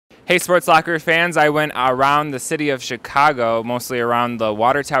Hey Sports Locker fans, I went around the city of Chicago, mostly around the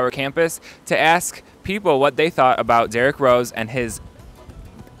Water Tower campus, to ask people what they thought about Derrick Rose and his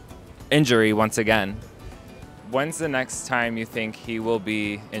injury once again. When's the next time you think he will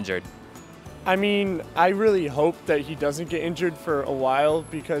be injured? I mean, I really hope that he doesn't get injured for a while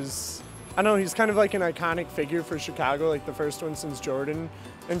because, I don't know, he's kind of like an iconic figure for Chicago, like the first one since Jordan.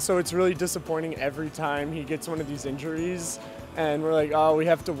 And so it's really disappointing every time he gets one of these injuries. And we're like, oh, we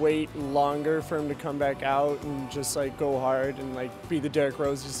have to wait longer for him to come back out and just like go hard and like be the Derrick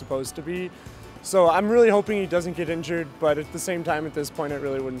Rose he's supposed to be. So I'm really hoping he doesn't get injured, but at the same time, at this point, it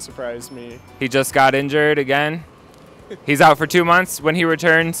really wouldn't surprise me. He just got injured again. He's out for 2 months. When he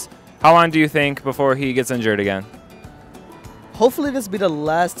returns, how long do you think before he gets injured again? Hopefully this will be the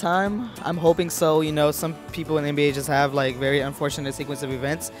last time. I'm hoping so. You know, some people in the NBA just have like very unfortunate sequence of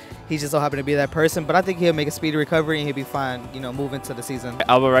events. He just so happened to be that person, but I think he'll make a speedy recovery and he'll be fine, you know, moving to the season.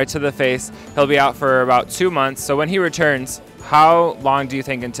 Elbow right to the face. He'll be out for about 2 months. So when he returns, how long do you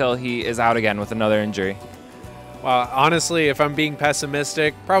think until he is out again with another injury? Well, honestly, if I'm being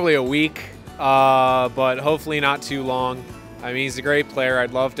pessimistic, probably a week, but hopefully not too long. I mean, he's a great player.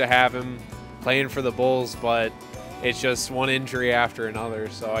 I'd love to have him playing for the Bulls, but it's just one injury after another,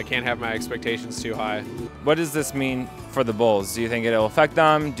 so I can't have my expectations too high. What does this mean for the Bulls? Do you think it'll affect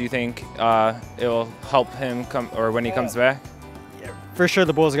them? Do you think it'll help him come, or when he comes back? Yeah, for sure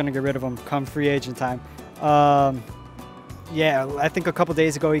the Bulls are going to get rid of him come free agent time. Yeah, I think a couple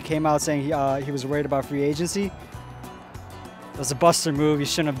days ago he came out saying he was worried about free agency. It was a buster move. He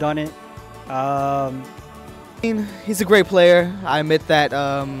shouldn't have done it. He's a great player. I admit that.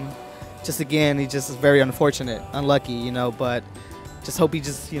 Just again, he just is very unfortunate, unlucky, you know, but just hope he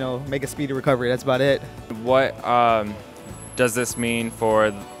just, you know, make a speedy recovery. That's about it. What does this mean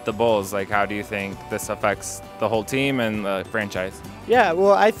for the Bulls? Like, how do you think this affects the whole team and the franchise? Yeah,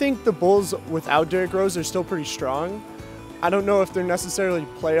 well, I think the Bulls without Derrick Rose are still pretty strong. I don't know if they're necessarily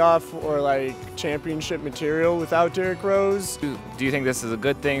playoff or like championship material without Derrick Rose. Do you think this is a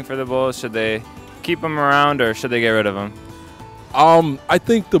good thing for the Bulls? Should they keep him around or should they get rid of him? I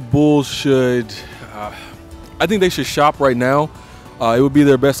think the Bulls should. I think they should shop right now. It would be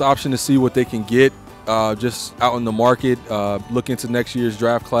their best option to see what they can get just out in the market. Look into next year's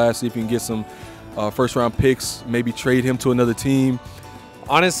draft class, see if you can get some first-round picks. Maybe trade him to another team.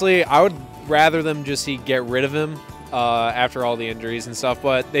 Honestly, I would rather them just get rid of him after all the injuries and stuff.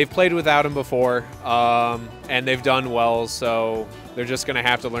 But they've played without him before, and they've done well. So they're just going to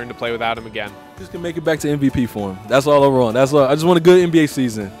have to learn to play without him again. Just can make it back to MVP form. That's all over on. That's all. I just want a good NBA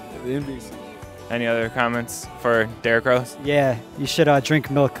season. The NBA season. Any other comments for Derrick Rose? Yeah, you should drink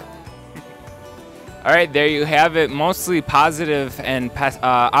milk. All right, there you have it. Mostly positive and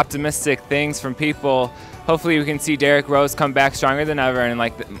optimistic things from people. Hopefully we can see Derrick Rose come back stronger than ever and,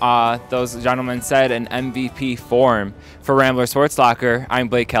 like those gentlemen said, an MVP form. For Rambler Sports Locker, I'm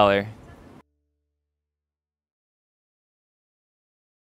Blake Keller.